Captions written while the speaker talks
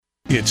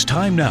It's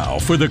time now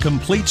for The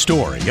Complete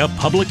Story, a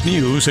public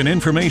news and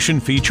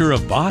information feature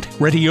of Bott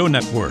Radio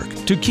Network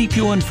to keep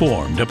you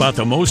informed about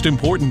the most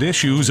important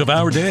issues of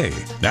our day.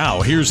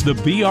 Now, here's the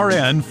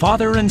BRN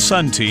father and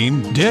son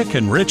team, Dick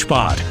and Rich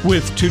Bott,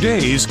 with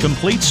today's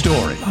Complete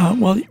Story.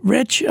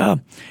 Rich,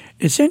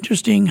 it's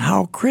interesting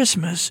how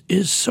Christmas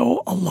is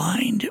so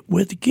aligned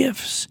with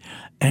gifts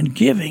and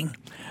giving.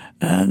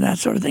 That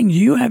sort of thing. Do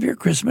you have your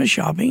Christmas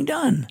shopping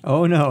done?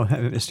 Oh, no.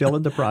 It's still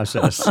in the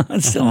process.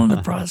 It's still in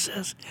the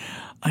process.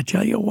 I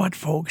tell you what,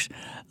 folks,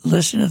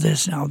 listen to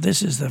this now.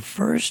 This is the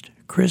first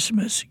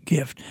Christmas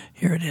gift.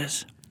 Here it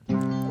is.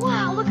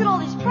 Wow, look at all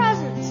these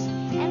presents.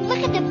 And look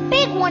at the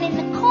big one in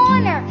the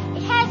corner.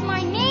 It has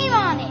my name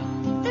on it.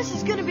 This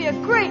is going to be a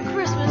great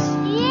Christmas.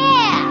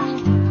 Yeah.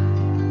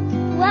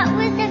 What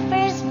was the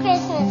first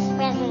Christmas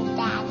present,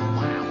 Daddy?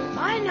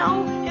 I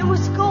know. It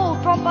was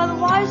gold brought by the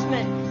wise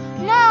men.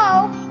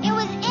 No, it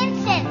was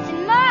incense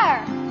and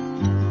myrrh.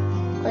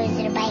 Was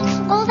it a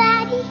bicycle,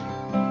 Daddy?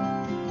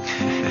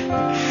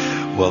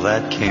 Well,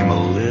 that came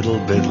a little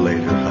bit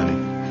later, honey.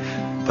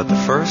 But the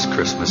first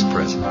Christmas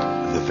present,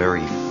 the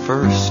very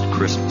first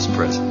Christmas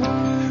present,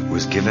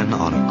 was given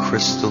on a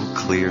crystal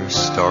clear,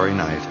 starry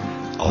night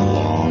a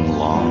long,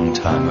 long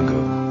time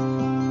ago.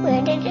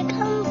 Where did it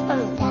come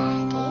from,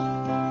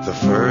 Daddy? The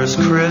first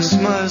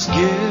Christmas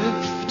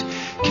gift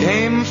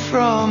came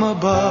from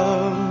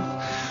above,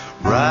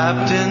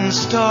 wrapped in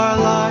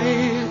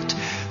starlight,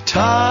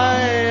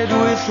 tied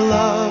with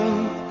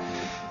love,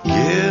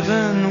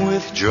 given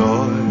with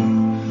joy,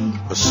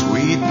 a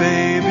sweet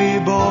baby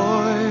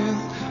boy,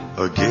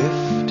 a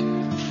gift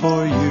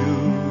for you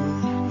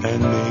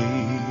and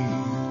me.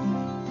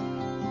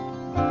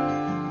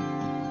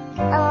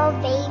 Oh,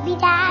 baby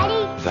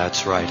Daddy?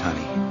 That's right,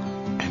 honey.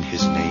 And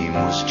his name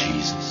was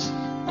Jesus.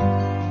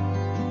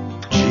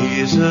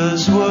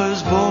 Jesus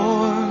was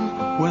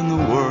born when the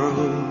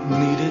world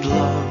needed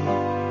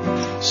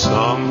love,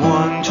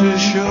 someone to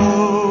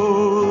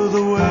show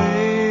the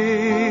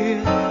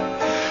way.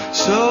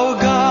 So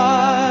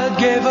God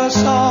gave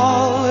us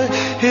all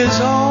his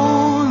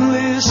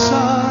only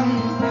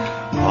son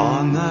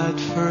on that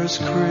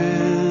first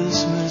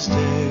Christmas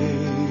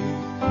day.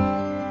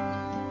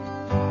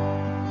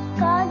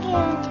 God gave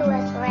him to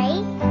us,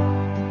 right?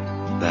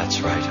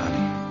 That's right,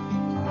 honey.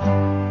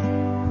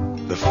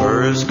 The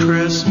first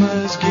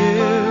Christmas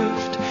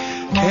gift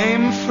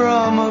came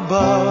from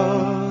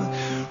above,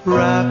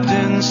 wrapped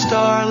in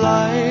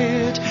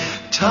starlight,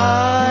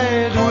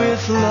 tied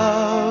with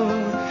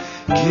love,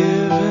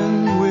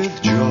 given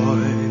with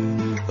joy,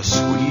 a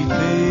sweet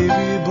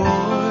baby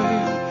boy,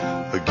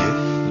 a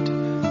gift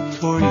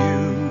for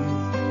you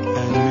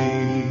and me.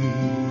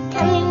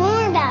 Tell me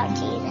more about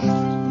Jesus.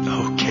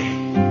 Okay.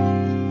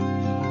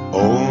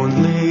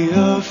 Only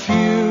a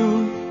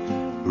few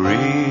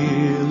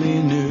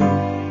really knew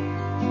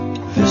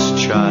this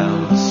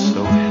child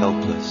so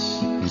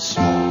helpless and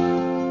small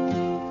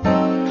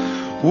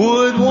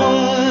would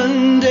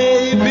one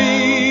day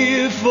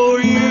be for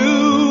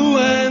you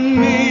and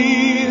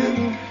me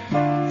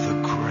the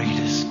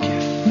greatest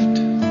gift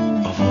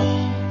of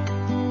all.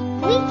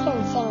 We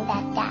can sing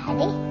that,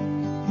 Daddy.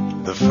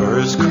 The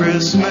first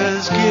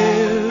Christmas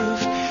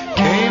gift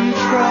came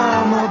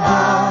from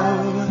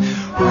above,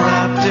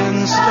 wrapped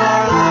in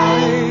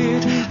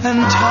starlight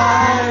and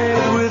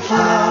tied with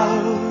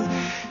love,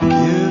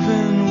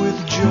 given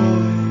with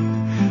joy,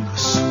 a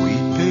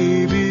sweet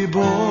baby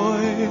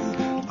boy,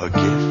 a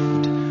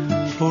gift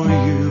for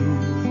you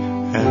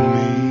and me.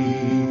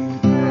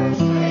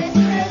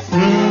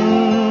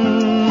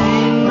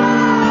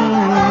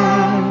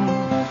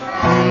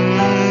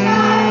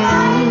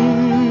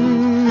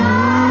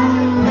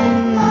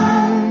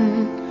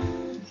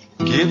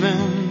 Given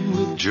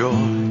with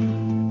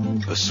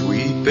joy, a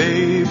sweet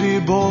baby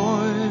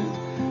boy,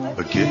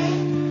 a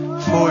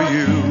gift for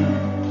you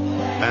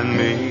and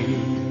me,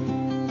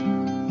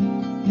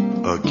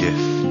 a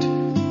gift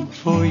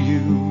for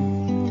you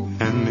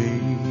and me.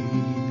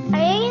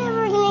 Are you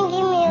ever going to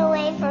give me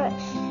away for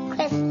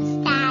Christmas,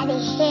 Daddy?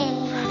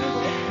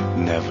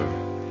 Never.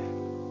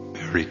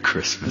 Merry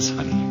Christmas,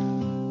 honey.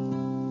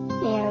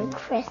 Merry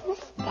Christmas,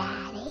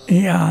 Daddy.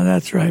 Yeah,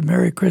 that's right.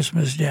 Merry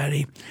Christmas,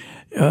 Daddy.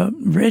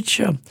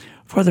 Rich,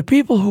 for the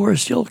people who are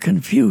still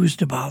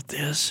confused about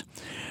this,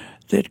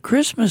 that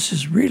Christmas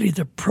is really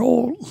the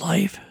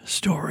pro-life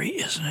story,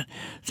 isn't it?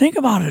 Think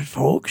about it,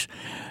 folks.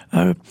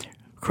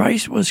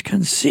 Christ was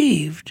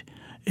conceived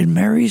in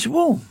Mary's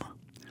womb.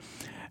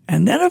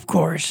 And then, of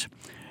course,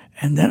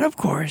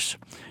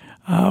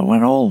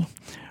 when old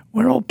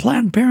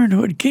Planned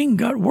Parenthood king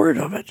got word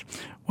of it,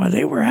 well,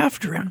 they were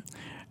after him.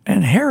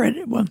 And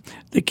Herod, well,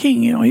 the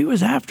king, he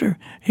was after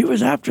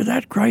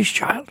that Christ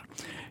child.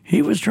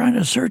 He was trying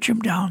to search him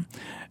down,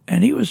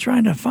 and he was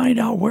trying to find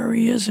out where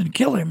he is and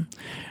kill him,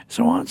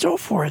 so on and so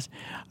forth.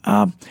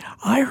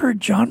 I heard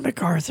John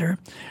MacArthur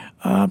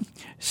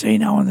say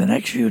now in the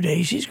next few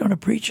days he's going to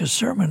preach a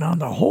sermon on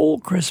the whole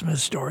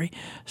Christmas story,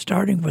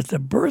 starting with the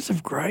birth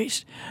of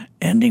Christ,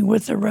 ending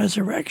with the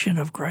resurrection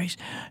of Christ.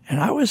 And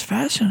I was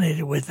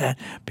fascinated with that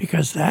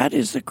because that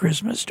is the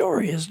Christmas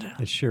story, isn't it?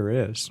 It sure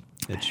is.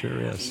 It sure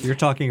is. You're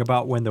talking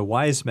about when the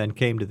wise men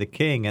came to the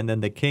king, and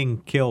then the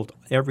king killed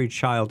every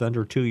child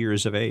under 2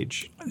 years of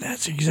age.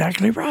 That's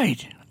exactly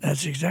right.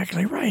 That's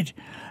exactly right.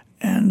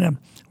 And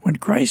when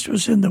Christ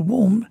was in the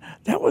womb,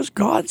 that was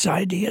God's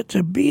idea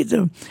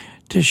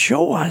to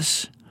show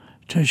us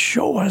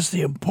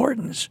the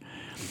importance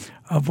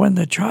of when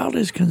the child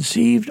is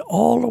conceived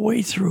all the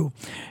way through.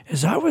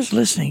 As I was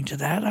listening to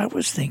that, I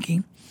was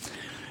thinking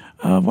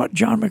what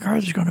John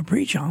MacArthur is going to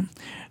preach on,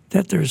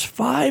 that there's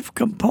 5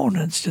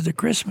 components to the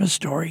Christmas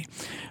story.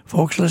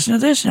 Folks, listen to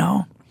this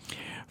now.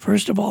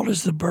 First of all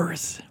is the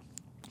birth.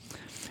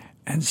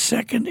 And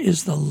second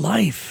is the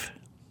life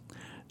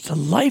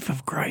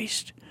of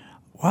Christ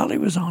while he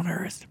was on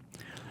earth.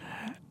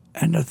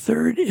 And the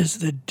third is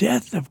the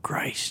death of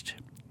Christ,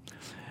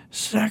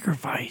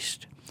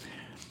 sacrificed.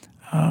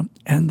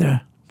 And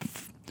the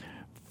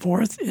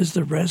fourth is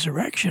the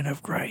resurrection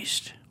of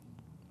Christ.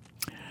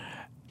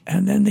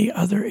 And then the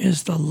other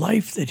is the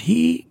life that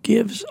he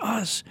gives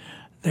us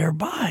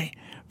thereby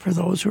for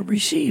those who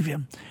receive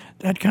him.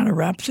 That kind of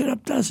wraps it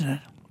up, doesn't it?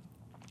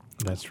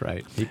 That's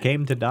right. He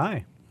came to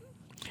die.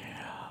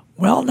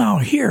 Well, now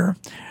here,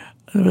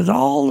 with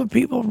all the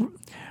people,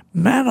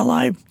 man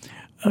alive,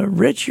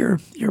 Rich, your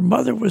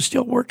mother was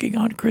still working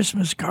on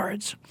Christmas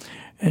cards,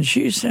 and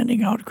she's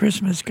sending out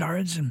Christmas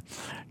cards and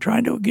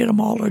trying to get them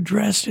all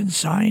addressed and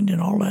signed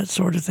and all that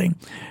sort of thing.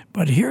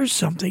 But here's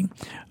something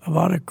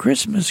about a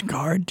Christmas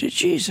card to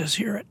Jesus.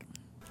 Hear it.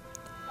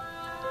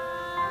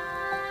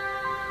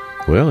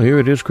 Well, here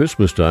it is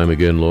Christmas time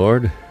again,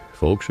 Lord.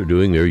 Folks are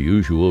doing their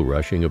usual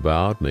rushing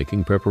about,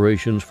 making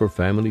preparations for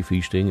family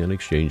feasting and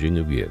exchanging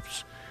of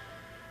gifts.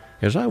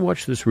 As I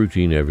watch this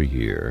routine every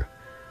year,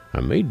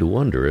 I'm made to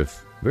wonder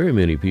if very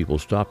many people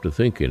stop to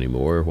think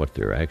anymore what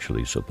they're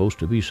actually supposed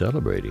to be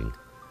celebrating.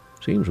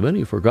 Seems many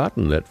have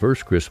forgotten that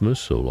first Christmas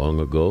so long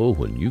ago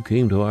when you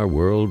came to our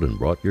world and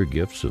brought your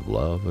gifts of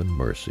love and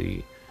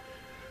mercy.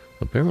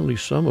 Apparently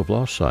some have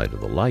lost sight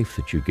of the life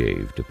that you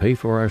gave to pay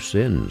for our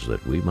sins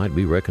that we might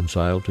be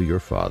reconciled to your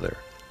Father.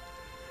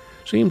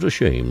 Seems a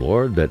shame,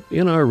 Lord, that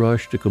in our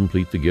rush to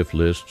complete the gift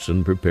lists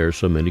and prepare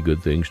so many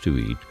good things to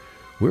eat,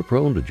 we're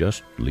prone to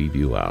just leave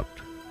you out.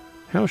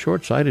 How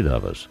short-sighted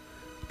of us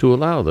to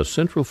allow the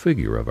central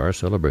figure of our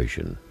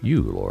celebration,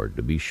 you, Lord,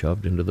 to be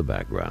shoved into the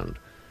background.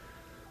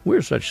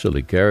 We're such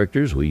silly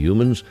characters, we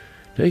humans,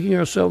 taking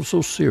ourselves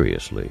so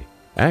seriously,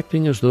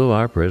 acting as though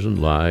our present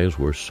lives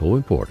were so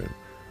important,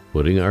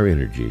 putting our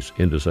energies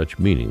into such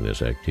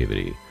meaningless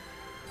activity.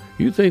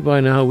 You'd think by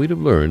now we'd have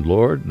learned,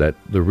 Lord, that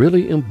the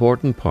really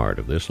important part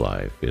of this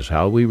life is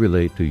how we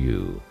relate to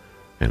you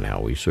and how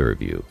we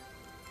serve you.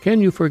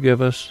 Can you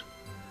forgive us?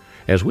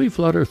 As we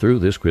flutter through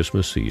this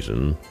Christmas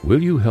season,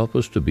 will you help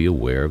us to be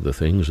aware of the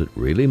things that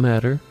really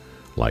matter,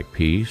 like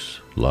peace,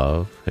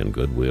 love, and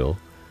goodwill?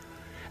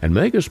 And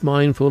make us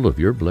mindful of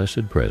your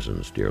blessed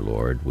presence, dear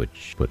Lord,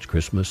 which puts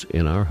Christmas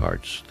in our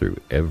hearts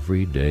through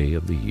every day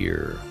of the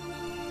year.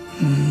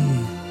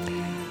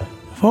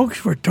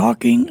 Folks, we're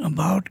talking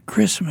about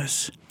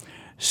Christmas.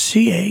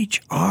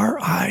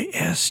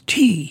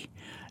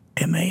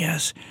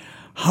 Christmas.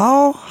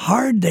 How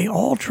hard they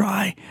all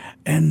try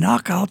and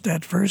knock out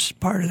that first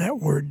part of that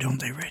word, don't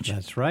they, Rich?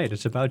 That's right.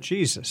 It's about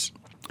Jesus.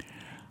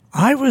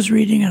 I was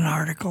reading an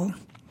article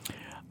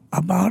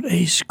about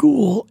a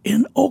school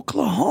in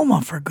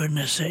Oklahoma, for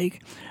goodness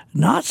sake,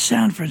 not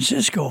San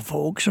Francisco,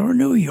 folks, or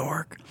New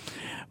York,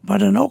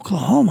 but in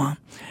Oklahoma.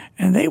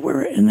 And they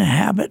were in the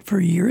habit for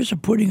years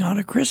of putting on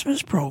a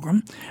Christmas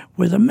program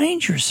with a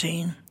manger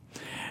scene.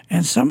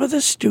 And some of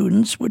the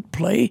students would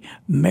play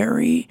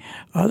Mary,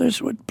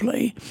 others would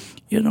play,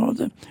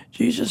 the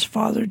Jesus,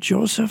 Father,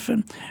 Joseph,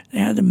 and they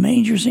had the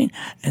manger scene.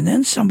 And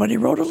then somebody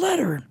wrote a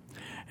letter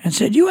and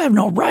said, you have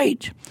no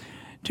right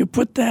to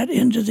put that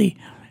into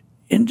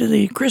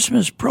the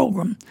Christmas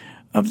program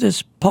of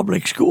this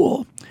public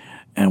school,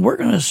 and we're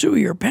going to sue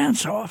your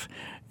pants off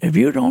if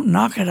you don't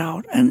knock it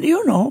out. And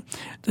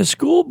the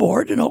school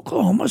board in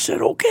Oklahoma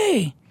said,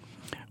 okay,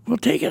 we'll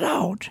take it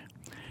out.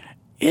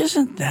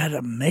 Isn't that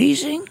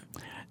amazing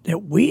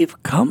that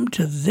we've come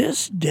to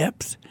this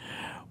depth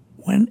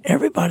when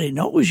everybody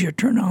knows you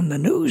turn on the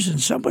news and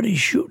somebody's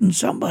shooting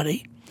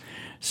somebody?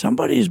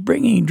 Somebody's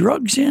bringing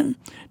drugs in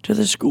to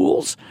the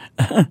schools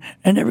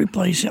and every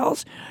place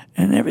else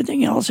and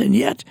everything else. And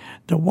yet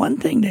the one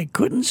thing they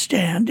couldn't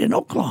stand in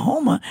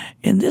Oklahoma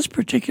in this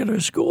particular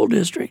school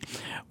district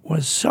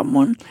was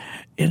someone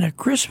in a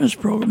Christmas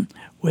program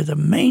with a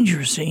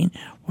manger scene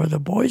where the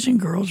boys and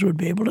girls would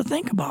be able to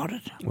think about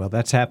it. Well,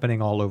 that's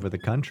happening all over the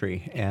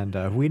country, and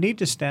we need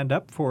to stand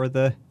up for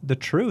the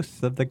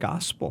truth of the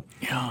gospel.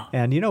 Yeah.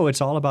 And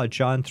it's all about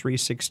John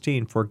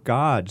 3:16. For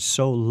God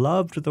so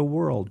loved the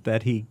world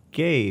that he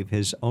gave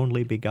his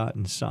only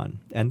begotten Son.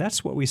 And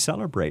that's what we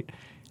celebrate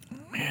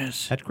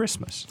Yes. at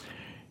Christmas.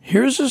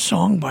 Here's a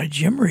song by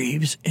Jim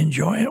Reeves.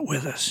 Enjoy it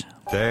with us.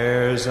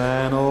 There's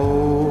an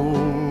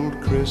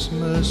old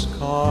Christmas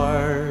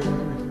card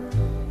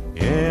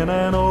in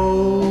an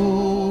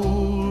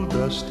old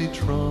dusty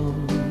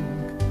trunk,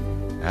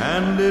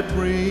 and it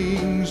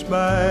brings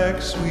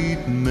back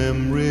sweet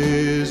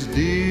memories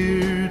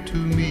dear to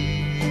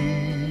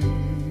me.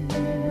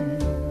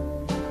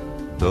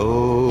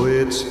 Though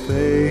it's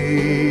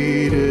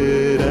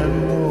faded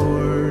and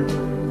worn,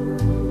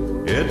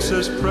 it's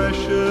as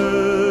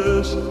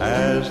precious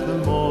as the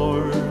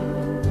morn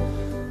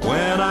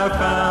when I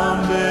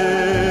found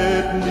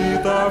it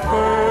 'neath our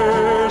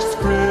first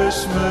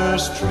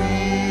Christmas tree.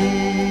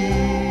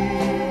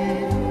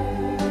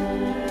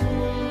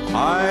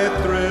 I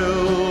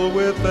thrill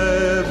with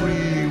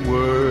every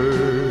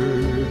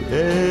word,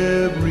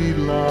 every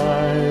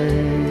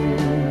line.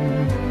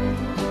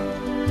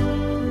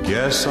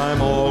 Guess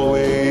I'm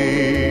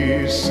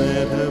always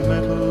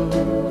sentimental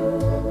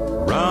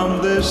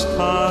round this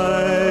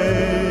time.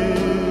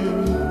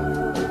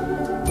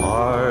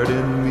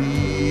 Pardon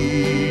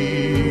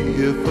me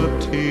if a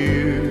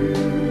tear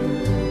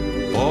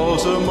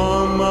falls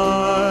among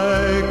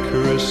my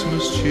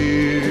Christmas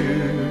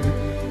cheer.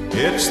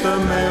 It's the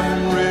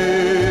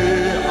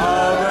memory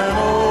of an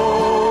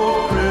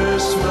old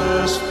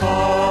Christmas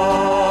card.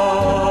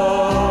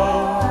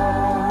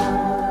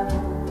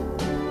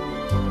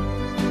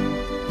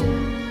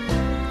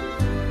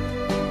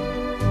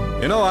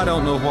 You know, I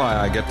don't know why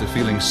I get to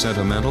feeling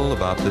sentimental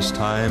about this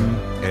time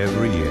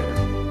every year.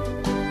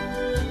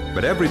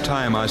 But every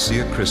time I see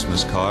a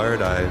Christmas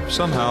card, I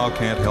somehow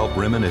can't help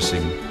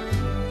reminiscing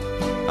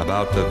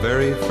about the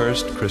very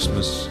first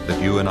Christmas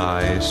that you and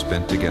I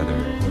spent together.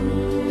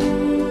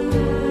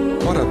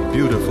 What a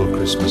beautiful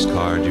Christmas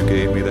card you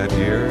gave me that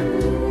year.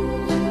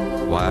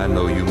 Why, I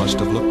know you must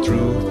have looked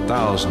through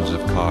thousands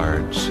of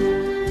cards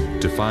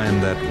to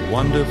find that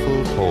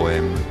wonderful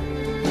poem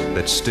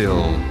that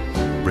still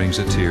brings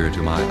a tear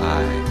to my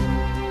eye.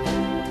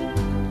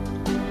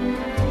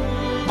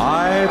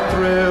 I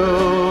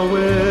thrill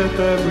with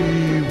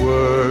every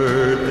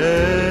word,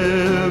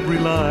 every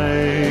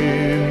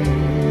line.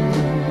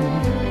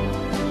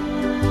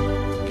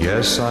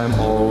 Guess I'm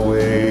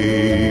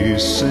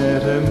always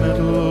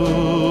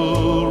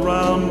sentimental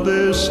round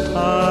this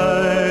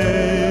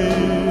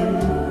time.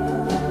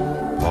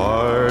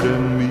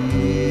 Pardon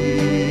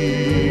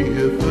me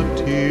if a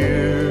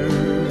tear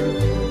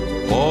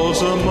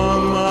falls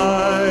among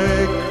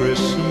my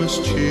Christmas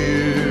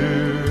cheer.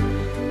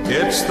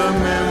 It's the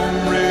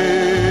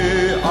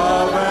memory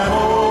of an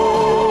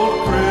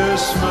old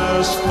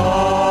Christmas card.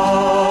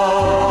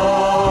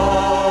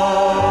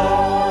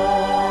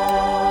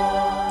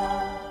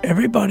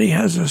 Everybody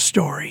has a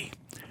story.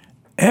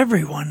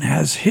 Everyone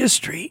has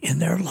history in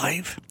their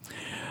life.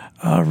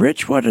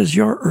 Rich, what is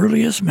your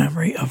earliest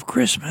memory of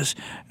Christmas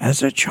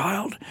as a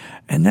child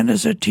and then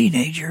as a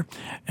teenager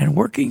and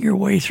working your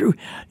way through?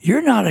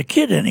 You're not a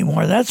kid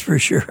anymore, that's for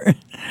sure.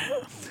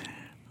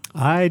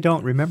 I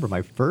don't remember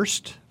my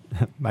first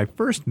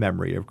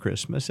memory of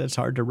Christmas. It's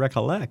hard to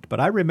recollect.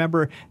 But I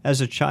remember as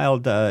a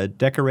child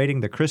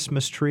decorating the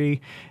Christmas tree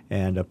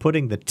and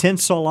putting the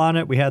tinsel on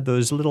it. We had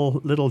those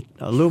little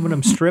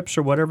aluminum strips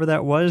or whatever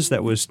that was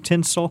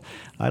tinsel.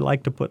 I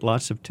like to put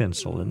lots of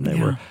tinsel. And there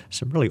were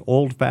some really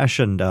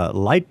old-fashioned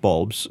light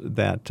bulbs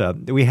that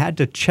we had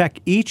to check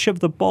each of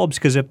the bulbs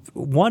because if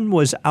one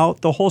was out,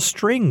 the whole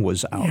string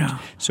was out. Yeah.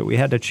 So we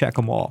had to check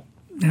them all.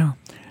 Yeah.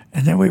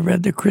 And then we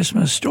read the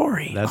Christmas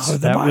story.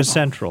 That was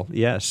central,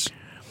 yes.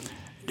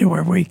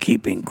 Were we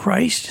keeping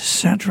Christ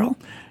central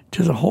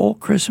to the whole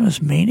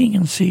Christmas meaning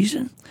and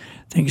season,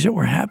 things that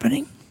were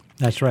happening?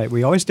 That's right.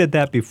 We always did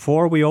that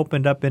before we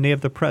opened up any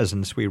of the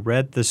presents. We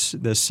read the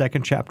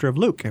second chapter of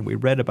Luke, and we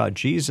read about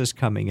Jesus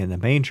coming in the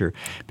manger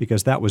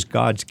because that was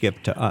God's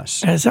gift to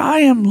us. As I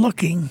am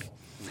looking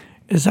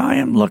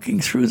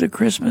through the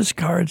Christmas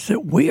cards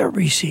that we are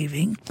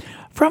receiving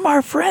from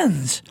our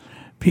friends,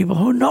 people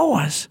who know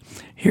us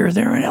here,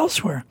 there, and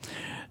elsewhere,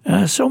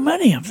 so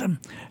many of them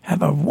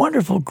have a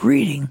wonderful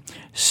greeting,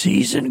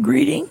 season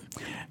greeting,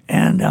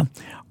 and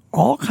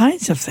all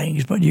kinds of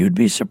things. But you'd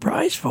be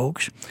surprised,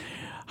 folks,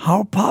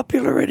 how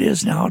popular it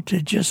is now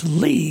to just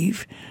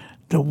leave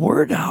the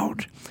word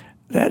out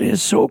that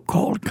is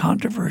so-called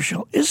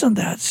controversial. Isn't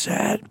that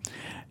sad?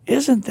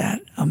 Isn't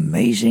that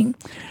amazing?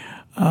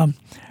 In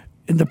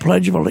the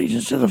Pledge of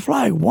Allegiance to the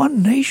flag,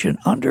 one nation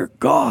under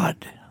God.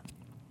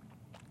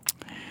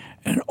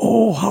 And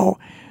oh, how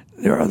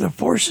there are the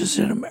forces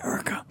in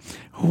America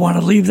who want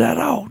to leave that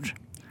out.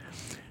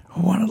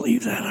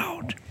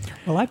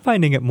 Well, I'm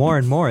finding it more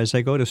and more as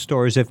I go to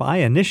stores. If I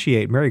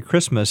initiate Merry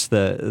Christmas,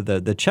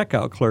 the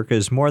checkout clerk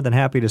is more than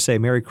happy to say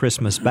Merry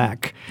Christmas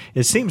back.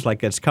 It seems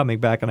like it's coming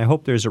back, and I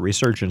hope there's a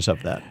resurgence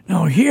of that.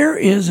 Now, here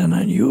is an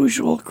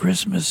unusual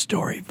Christmas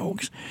story,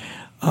 folks.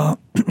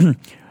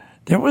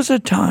 There was a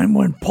time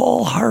when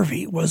Paul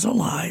Harvey was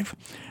alive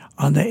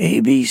on the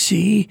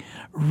ABC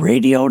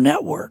radio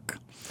network,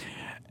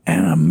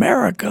 and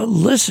America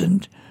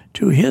listened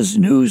to his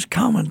news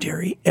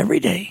commentary every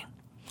day.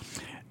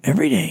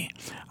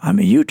 I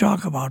mean, you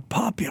talk about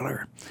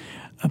popular.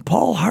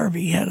 Paul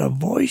Harvey had a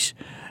voice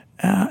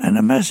and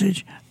a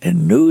message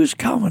and news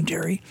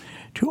commentary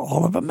to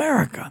all of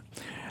America.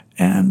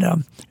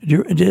 And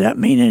did that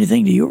mean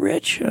anything to you,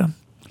 Rich?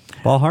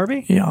 Paul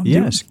Harvey? Yeah.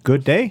 Yes.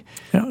 Good day.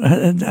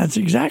 That's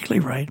exactly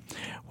right.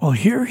 Well,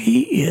 here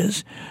he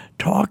is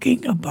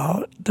talking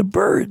about the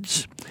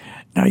birds.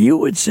 Now, you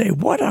would say,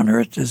 what on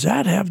earth does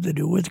that have to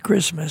do with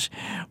Christmas?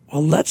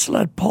 Well, let's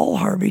let Paul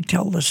Harvey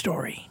tell the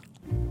story.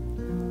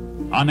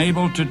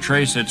 Unable to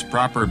trace its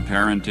proper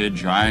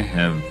parentage, I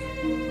have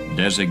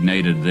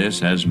designated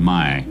this as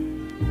my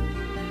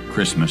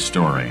Christmas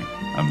story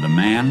of the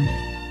man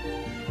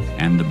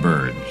and the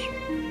birds.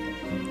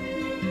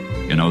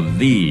 You know,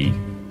 the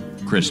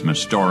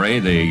Christmas story,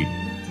 the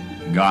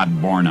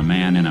God born a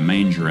man in a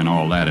manger and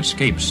all that,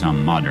 escapes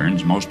some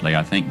moderns, mostly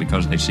I think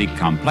because they seek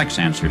complex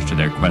answers to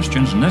their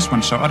questions, and this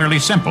one's so utterly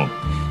simple.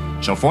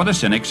 So for the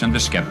cynics and the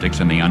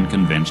skeptics and the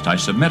unconvinced, I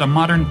submit a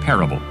modern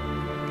parable.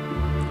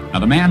 Now,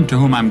 the man to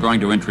whom I'm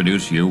going to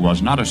introduce you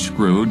was not a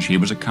Scrooge. He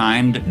was a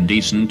kind,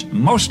 decent,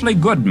 mostly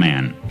good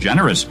man,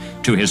 generous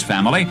to his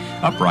family,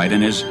 upright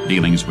in his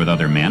dealings with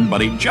other men,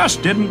 but he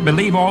just didn't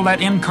believe all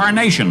that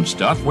incarnation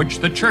stuff which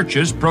the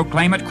churches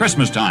proclaim at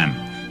Christmas time.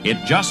 It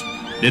just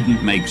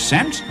didn't make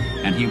sense,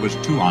 and he was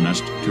too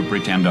honest to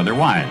pretend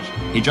otherwise.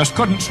 He just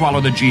couldn't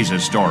swallow the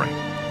Jesus story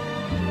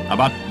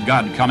about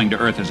God coming to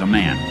earth as a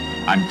man.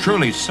 I'm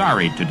truly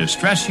sorry to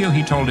distress you,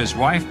 he told his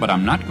wife, but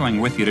I'm not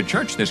going with you to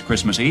church this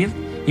Christmas Eve.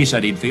 He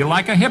said he'd feel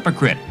like a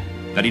hypocrite,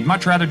 that he'd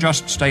much rather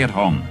just stay at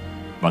home,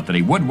 but that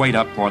he would wait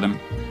up for them.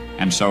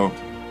 And so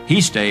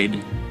he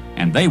stayed,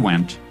 and they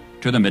went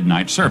to the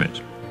midnight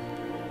service.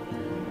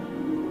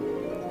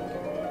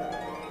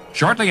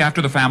 Shortly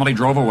after the family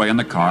drove away in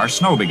the car,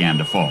 snow began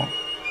to fall.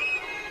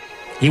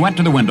 He went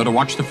to the window to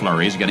watch the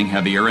flurries getting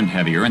heavier and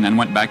heavier, and then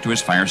went back to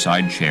his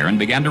fireside chair and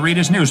began to read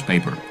his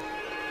newspaper.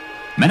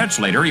 Minutes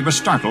later, he was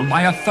startled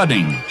by a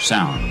thudding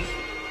sound.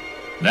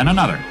 Then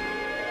another.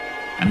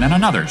 And then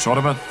another, sort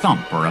of a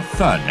thump or a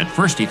thud. At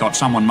first, he thought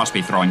someone must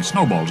be throwing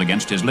snowballs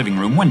against his living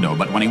room window,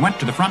 but when he went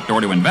to the front door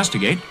to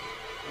investigate,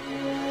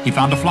 he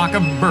found a flock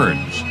of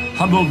birds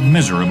huddled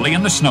miserably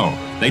in the snow.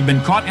 They'd been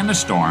caught in the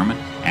storm,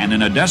 and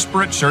in a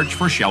desperate search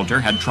for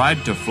shelter had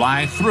tried to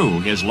fly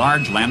through his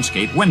large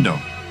landscape window.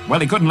 Well,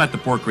 he couldn't let the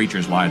poor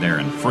creatures lie there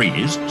and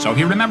freeze, so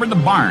he remembered the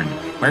barn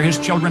where his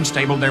children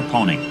stabled their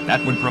pony.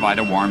 That would provide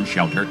a warm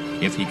shelter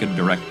if he could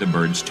direct the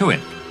birds to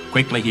it.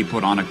 Quickly, he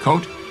put on a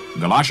coat,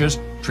 galoshes,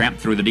 tramped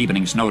through the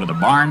deepening snow to the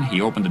barn.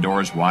 He opened the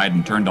doors wide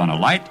and turned on a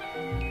light.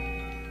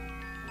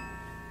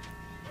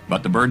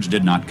 But the birds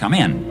did not come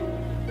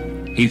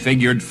in. He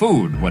figured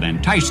food would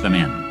entice them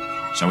in.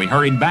 So he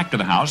hurried back to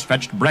the house,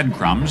 fetched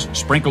breadcrumbs,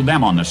 sprinkled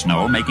them on the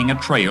snow, making a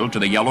trail to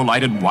the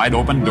yellow-lighted,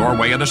 wide-open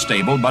doorway of the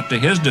stable. But to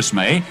his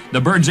dismay,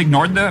 the birds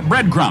ignored the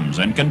breadcrumbs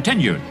and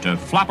continued to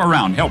flop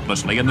around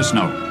helplessly in the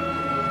snow.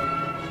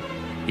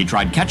 He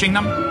tried catching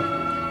them.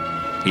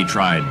 He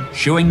tried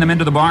shooing them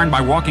into the barn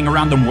by walking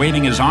around them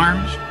waving his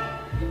arms.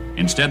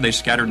 Instead, they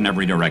scattered in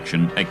every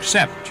direction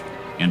except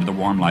into the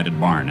warm-lighted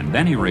barn. And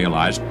then he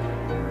realized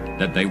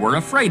that they were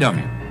afraid of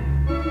him.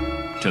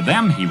 To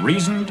them, he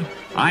reasoned,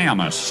 I am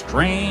a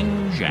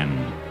strange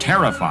and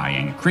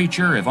terrifying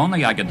creature. If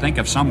only I could think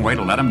of some way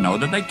to let them know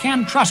that they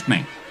can trust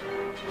me.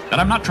 That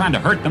I'm not trying to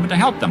hurt them, but to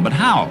help them. But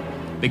how?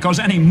 Because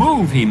any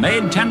move he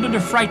made tended to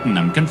frighten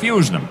them,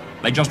 confuse them.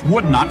 They just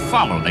would not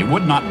follow. They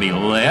would not be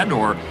led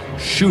or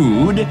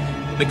shooed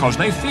because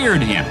they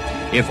feared him.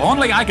 If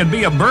only I could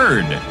be a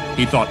bird,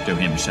 he thought to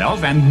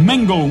himself, and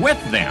mingle with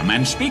them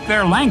and speak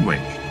their language.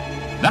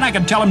 Then I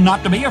could tell them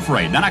not to be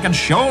afraid. Then I could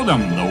show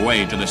them the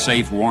way to the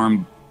safe,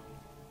 warm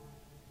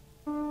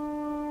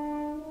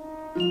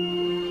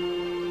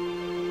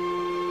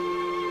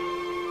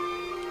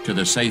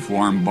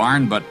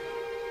barn, but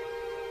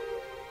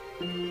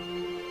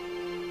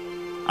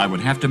I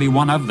would have to be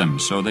one of them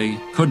so they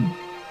could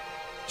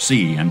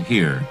see and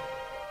hear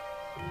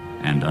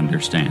and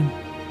understand.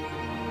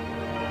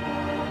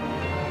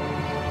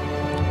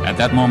 At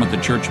that moment,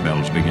 the church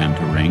bells began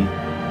to ring.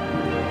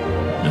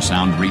 The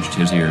sound reached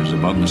his ears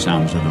above the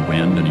sounds of the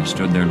wind, and he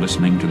stood there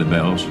listening to the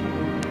bells,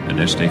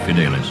 Adeste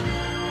Fideles,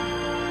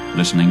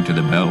 listening to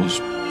the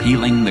bells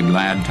pealing the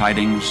glad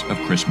tidings of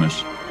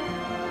Christmas,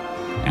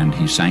 and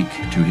he sank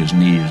to his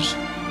knees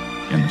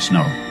in the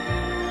snow.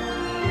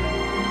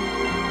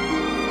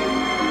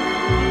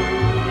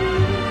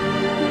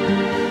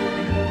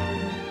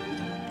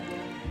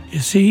 You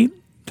see,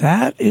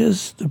 that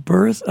is the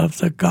birth of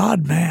the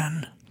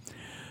God-man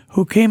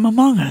who came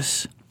among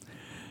us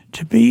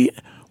to be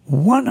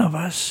one of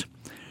us,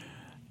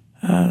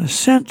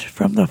 sent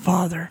from the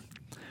Father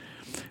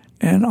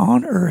and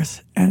on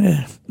earth.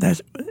 And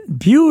that's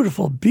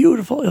beautiful,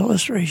 beautiful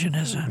illustration,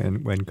 isn't it?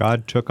 And when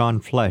God took on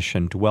flesh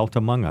and dwelt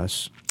among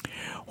us.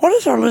 What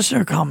is our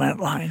listener comment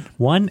line?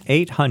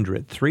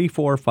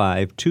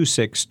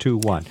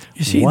 1-800-345-2621.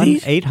 You see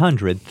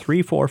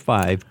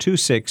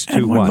 1-800-345-2621.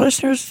 And when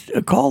listeners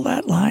call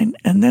that line,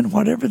 and then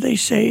whatever they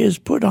say is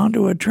put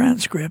onto a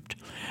transcript,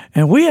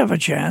 and we have a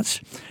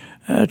chance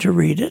to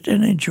read it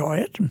and enjoy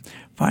it and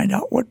find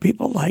out what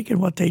people like and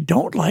what they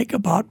don't like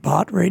about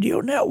Bot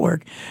Radio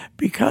Network,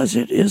 because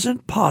it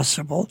isn't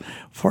possible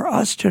for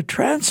us to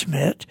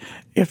transmit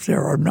if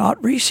there are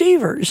not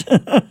receivers.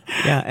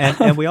 Yeah,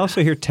 and we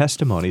also hear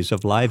testimonies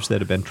of lives that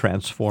have been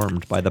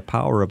transformed by the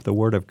power of the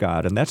Word of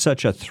God, and that's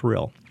such a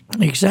thrill.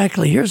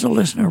 Exactly. Here's a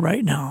listener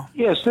right now.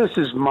 Yes, this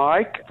is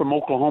Mike from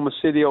Oklahoma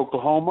City,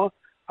 Oklahoma.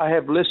 I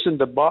have listened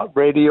to Bot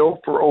Radio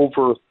for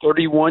over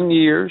 31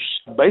 years,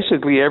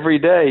 basically every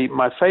day.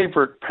 My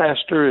favorite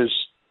pastor is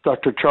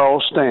Dr.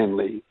 Charles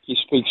Stanley. He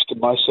speaks to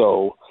my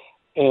soul.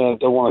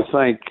 And I want to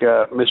thank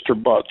Mr.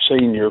 Bott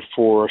Sr.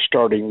 for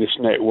starting this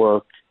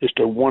network. It's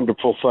a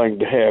wonderful thing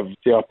to have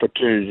the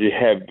opportunity to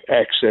have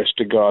access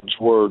to God's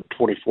Word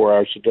 24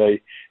 hours a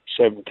day,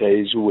 7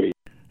 days a week.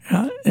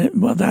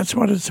 Well, that's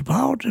what it's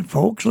about. And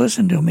folks,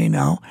 listen to me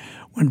now.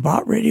 When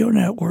Bot Radio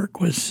Network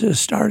was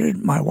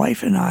started, my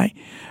wife and I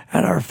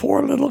had our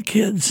 4 little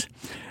kids,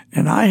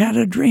 and I had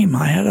a dream.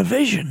 I had a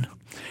vision.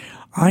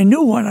 I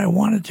knew what I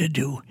wanted to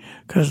do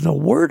because the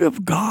Word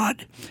of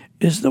God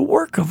is the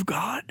work of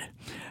God.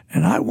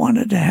 And I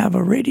wanted to have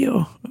a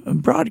radio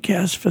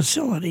broadcast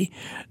facility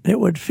that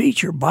would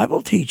feature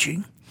Bible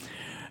teaching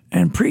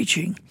and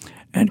preaching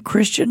and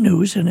Christian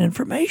news and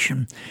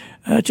information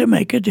to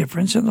make a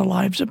difference in the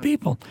lives of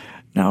people.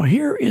 Now,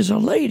 here is a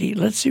lady.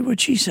 Let's see what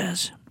she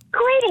says.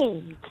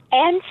 Greetings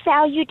and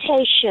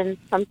salutations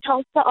from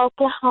Tulsa,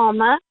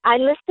 Oklahoma. I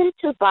listen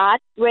to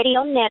Bot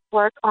Radio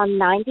Network on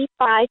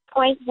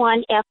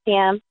 95.1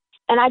 FM,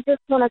 and I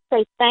just want to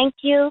say thank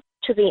you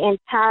to the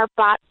entire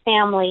Bot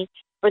family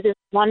for this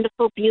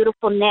wonderful,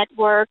 beautiful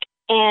network,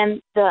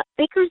 and the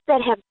speakers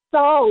that have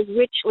so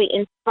richly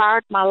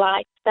inspired my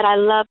life that I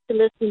love to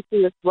listen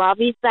to is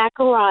Robbie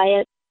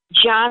Zacharias,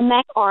 John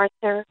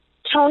MacArthur,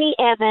 Tony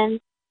Evans,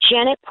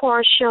 Janet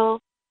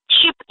Portial,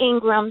 Chip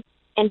Ingram,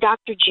 and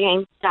Dr.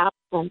 James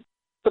Dobson.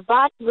 The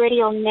Bot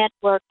Radio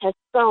Network has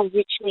so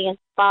richly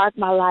inspired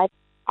my life.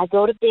 I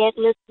go to bed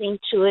listening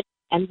to it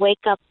and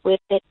wake up with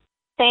it.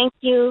 Thank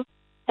you,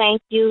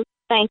 thank you,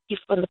 thank you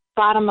from the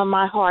bottom of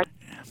my heart.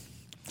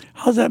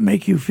 How does that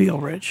make you feel,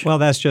 Rich? Well,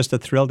 that's just a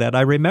thrill, Dad.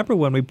 I remember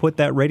when we put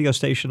that radio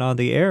station on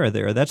the air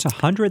there. That's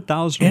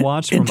 100,000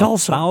 watts from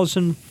Tulsa.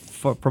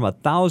 from a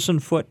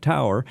 1,000-foot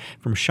tower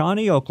from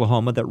Shawnee,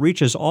 Oklahoma, that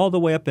reaches all the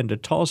way up into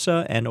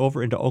Tulsa and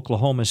over into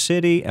Oklahoma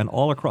City and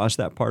all across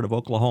that part of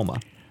Oklahoma.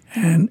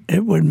 And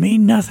it would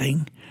mean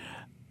nothing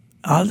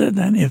other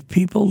than if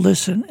people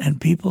listen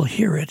and people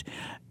hear it,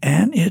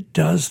 and it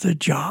does the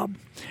job.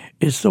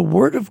 It's the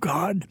Word of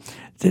God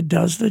that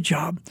does the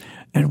job,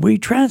 and we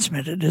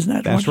transmit it. Isn't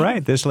that That's wonderful?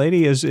 right. This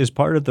lady is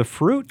part of the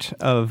fruit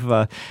of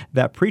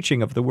that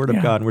preaching of the Word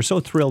of God, and we're so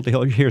thrilled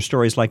to hear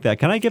stories like that.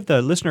 Can I give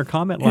the listener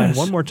comment line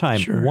one more time?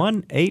 Sure.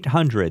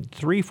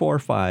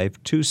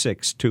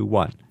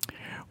 1-800-345-2621.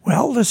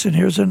 Well, listen,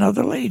 here's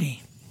another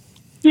lady.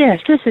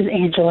 Yes, this is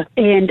Angela.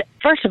 And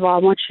first of all, I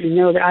want you to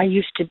know that I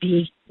used to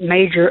be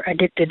major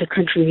addicted to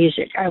country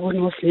music. I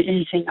wouldn't listen to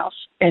anything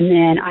else. And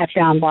then I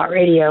found Bot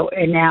Radio,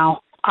 and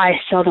now I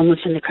seldom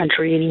listen to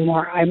country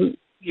anymore. I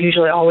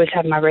usually always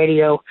have my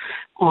radio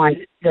on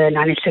the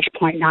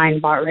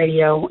 96.9 Bot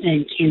Radio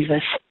in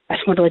Kansas. I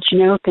just want to let you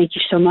know. Thank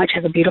you so much.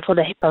 Have a beautiful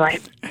day. Bye-bye.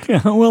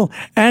 Well,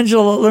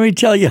 Angela, let me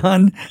tell you,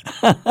 hon,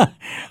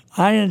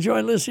 I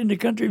enjoy listening to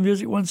country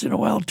music once in a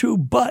while too,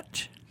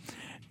 but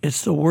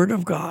it's the Word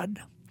of God.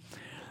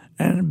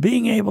 And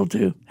being able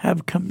to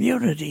have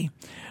community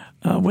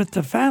with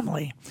the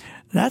family,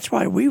 that's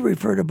why we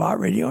refer to Bot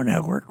Radio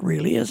Network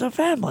really as a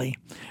family.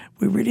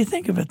 We really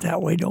think of it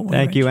that way, don't we?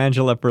 Thank Rich? you,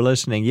 Angela, for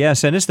listening.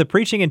 Yes, and it's the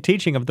preaching and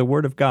teaching of the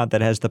Word of God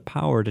that has the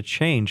power to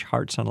change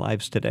hearts and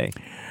lives today.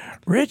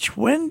 Rich,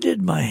 when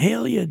did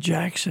Mahalia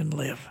Jackson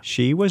live?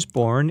 She was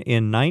born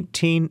in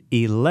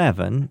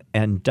 1911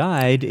 and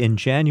died in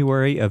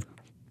January of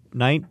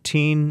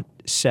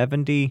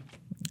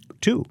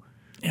 1972.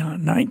 Yeah,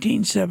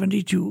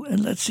 1972,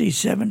 and let's see,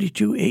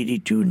 72,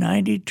 82,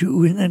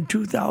 92, and then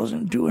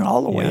 2002, and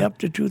all the way up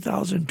to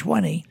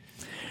 2020.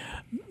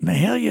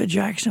 Mahalia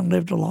Jackson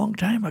lived a long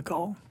time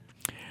ago.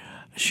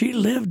 She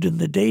lived in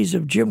the days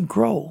of Jim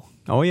Crow.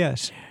 Oh,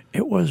 yes.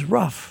 It was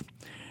rough.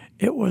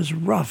 It was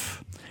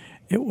rough.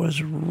 It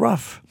was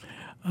rough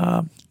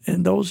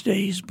in those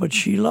days, but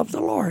she loved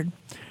the Lord.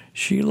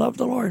 She loved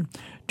the Lord.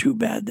 Too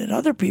bad that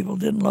other people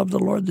didn't love the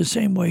Lord the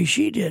same way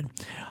she did.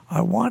 I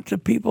want the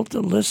people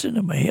to listen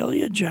to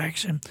Mahalia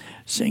Jackson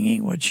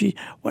singing what were you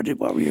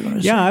going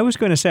to say? Yeah, I was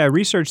going to say, I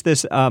researched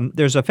this.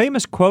 There's a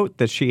famous quote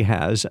that she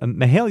has,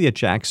 Mahalia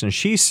Jackson.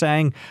 She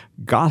sang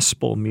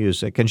gospel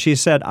music, and she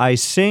said, "I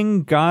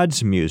sing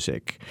God's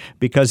music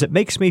because it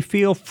makes me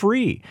feel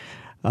free."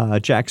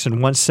 Jackson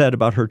once said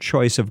about her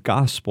choice of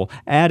gospel,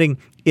 adding,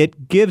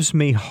 "It gives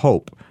me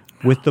hope.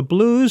 With the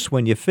blues,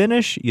 when you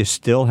finish, you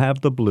still have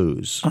the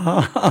blues."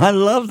 I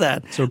love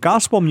that. So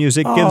gospel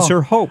music gives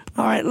her hope.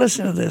 All right,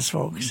 listen to this,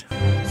 folks.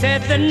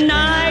 Said the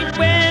night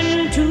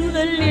went to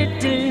the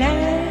little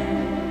land.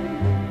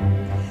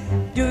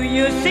 Do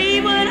you see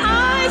what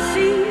I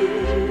see?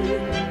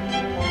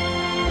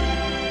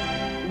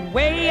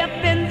 Way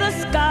up in the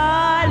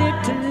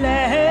scarlet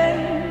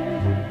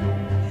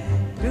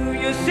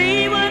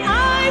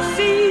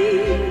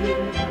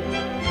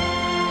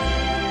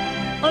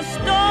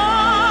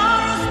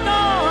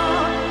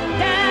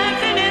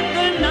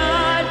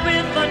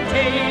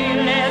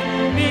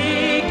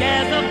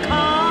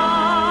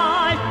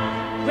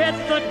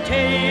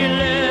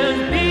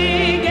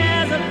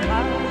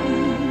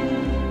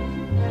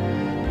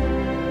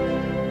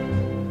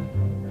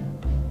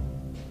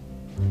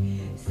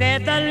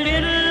said the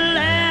little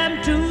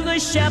lamb to the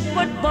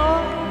shepherd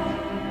boy.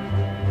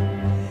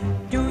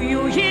 Do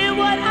you hear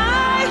what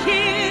I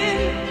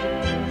hear?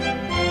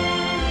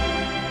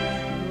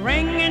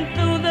 Ringing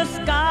through the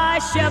sky,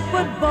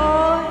 shepherd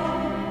boy.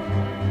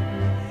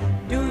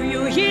 Do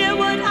you hear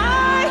what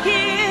I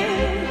hear?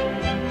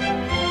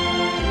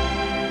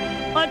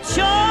 A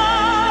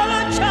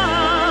child,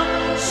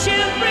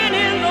 shivering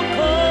in the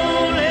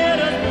cold. Let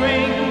us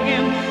bring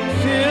him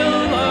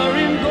silver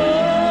and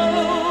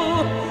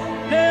gold.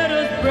 Let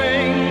us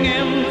bring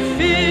him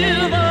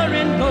silver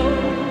and gold.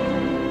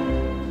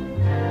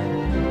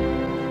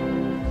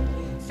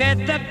 Said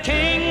the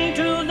king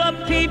to the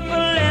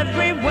people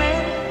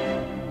everywhere.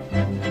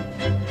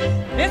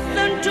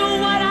 Listen to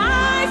what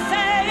I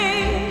say.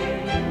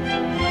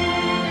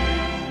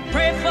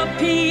 Pray for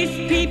peace,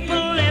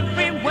 people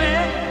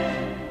everywhere.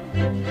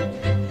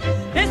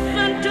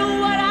 Listen to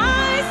what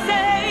I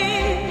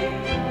say.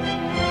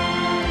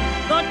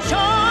 The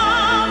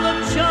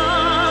child,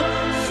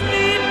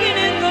 sleeping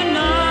in the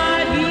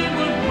night, he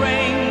will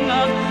bring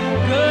us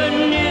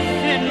goodness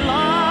and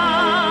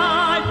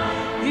light.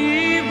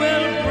 He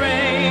will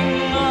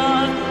bring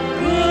us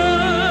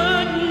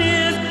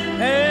goodness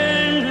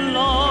and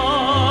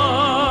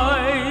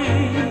light.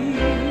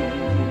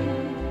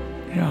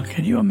 You know,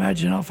 can you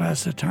imagine how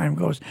fast the time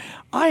goes?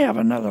 I have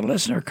another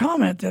listener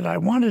comment that I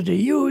wanted to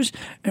use,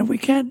 and we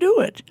can't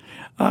do it.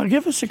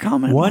 Give us a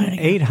comment.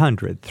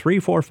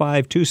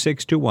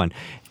 1-800-345-2621.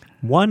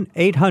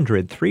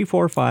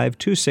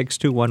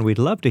 1-800-345-2621. We'd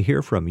love to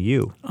hear from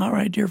you. All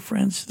right, dear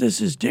friends,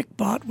 this is Dick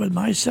Bott with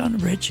my son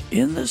Rich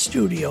in the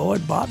studio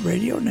at Bott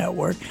Radio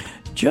Network,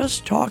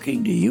 just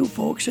talking to you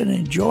folks and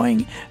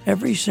enjoying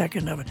every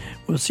second of it.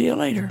 We'll see you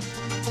later.